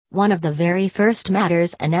One of the very first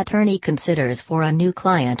matters an attorney considers for a new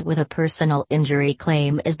client with a personal injury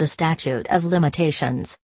claim is the statute of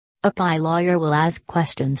limitations. A PI lawyer will ask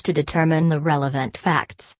questions to determine the relevant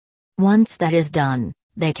facts. Once that is done,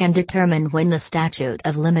 they can determine when the statute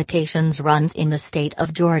of limitations runs in the state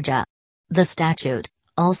of Georgia. The statute,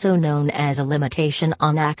 also known as a limitation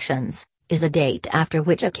on actions, is a date after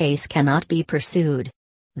which a case cannot be pursued.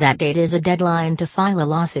 That date is a deadline to file a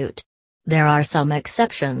lawsuit. There are some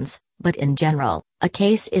exceptions, but in general, a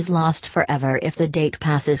case is lost forever if the date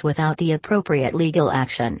passes without the appropriate legal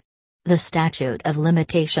action. The statute of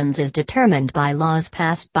limitations is determined by laws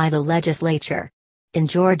passed by the legislature. In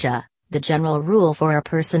Georgia, the general rule for a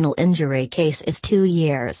personal injury case is 2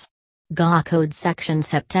 years. GA Code Section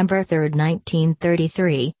September 3,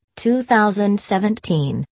 1933,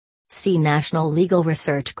 2017. See National Legal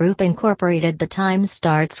Research Group Incorporated. The time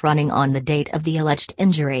starts running on the date of the alleged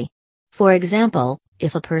injury. For example,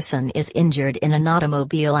 if a person is injured in an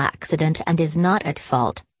automobile accident and is not at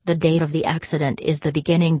fault, the date of the accident is the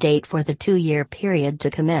beginning date for the 2-year period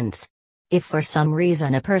to commence. If for some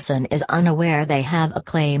reason a person is unaware they have a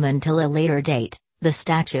claim until a later date, the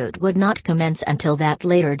statute would not commence until that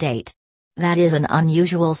later date. That is an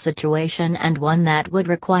unusual situation and one that would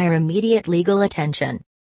require immediate legal attention.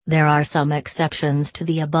 There are some exceptions to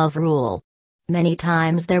the above rule. Many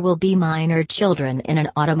times there will be minor children in an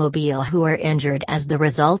automobile who are injured as the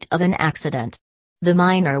result of an accident. The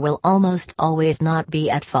minor will almost always not be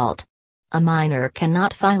at fault. A minor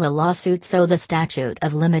cannot file a lawsuit, so the statute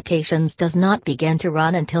of limitations does not begin to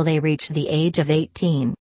run until they reach the age of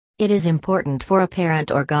 18. It is important for a parent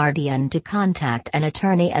or guardian to contact an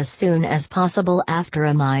attorney as soon as possible after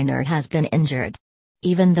a minor has been injured.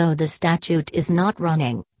 Even though the statute is not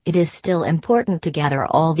running, it is still important to gather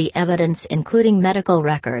all the evidence, including medical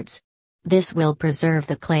records. This will preserve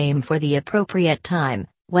the claim for the appropriate time,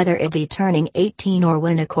 whether it be turning 18 or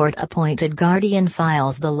when a court-appointed guardian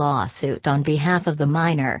files the lawsuit on behalf of the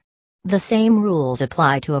minor. The same rules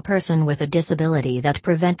apply to a person with a disability that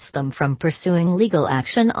prevents them from pursuing legal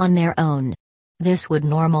action on their own. This would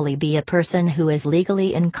normally be a person who is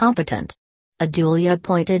legally incompetent. A duly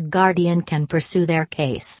appointed guardian can pursue their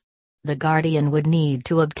case. The guardian would need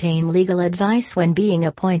to obtain legal advice when being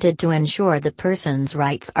appointed to ensure the person's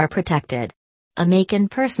rights are protected. A Macon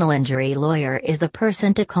personal injury lawyer is the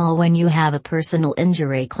person to call when you have a personal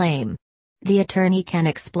injury claim. The attorney can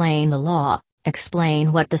explain the law,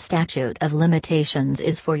 explain what the statute of limitations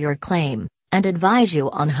is for your claim, and advise you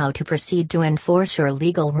on how to proceed to enforce your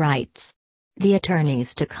legal rights. The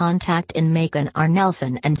attorneys to contact in Macon are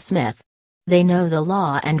Nelson and Smith. They know the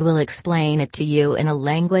law and will explain it to you in a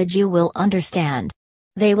language you will understand.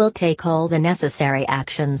 They will take all the necessary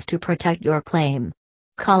actions to protect your claim.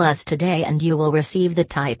 Call us today and you will receive the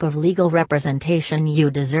type of legal representation you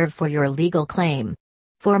deserve for your legal claim.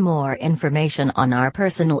 For more information on our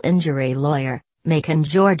personal injury lawyer, Macon,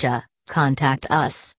 Georgia, contact us.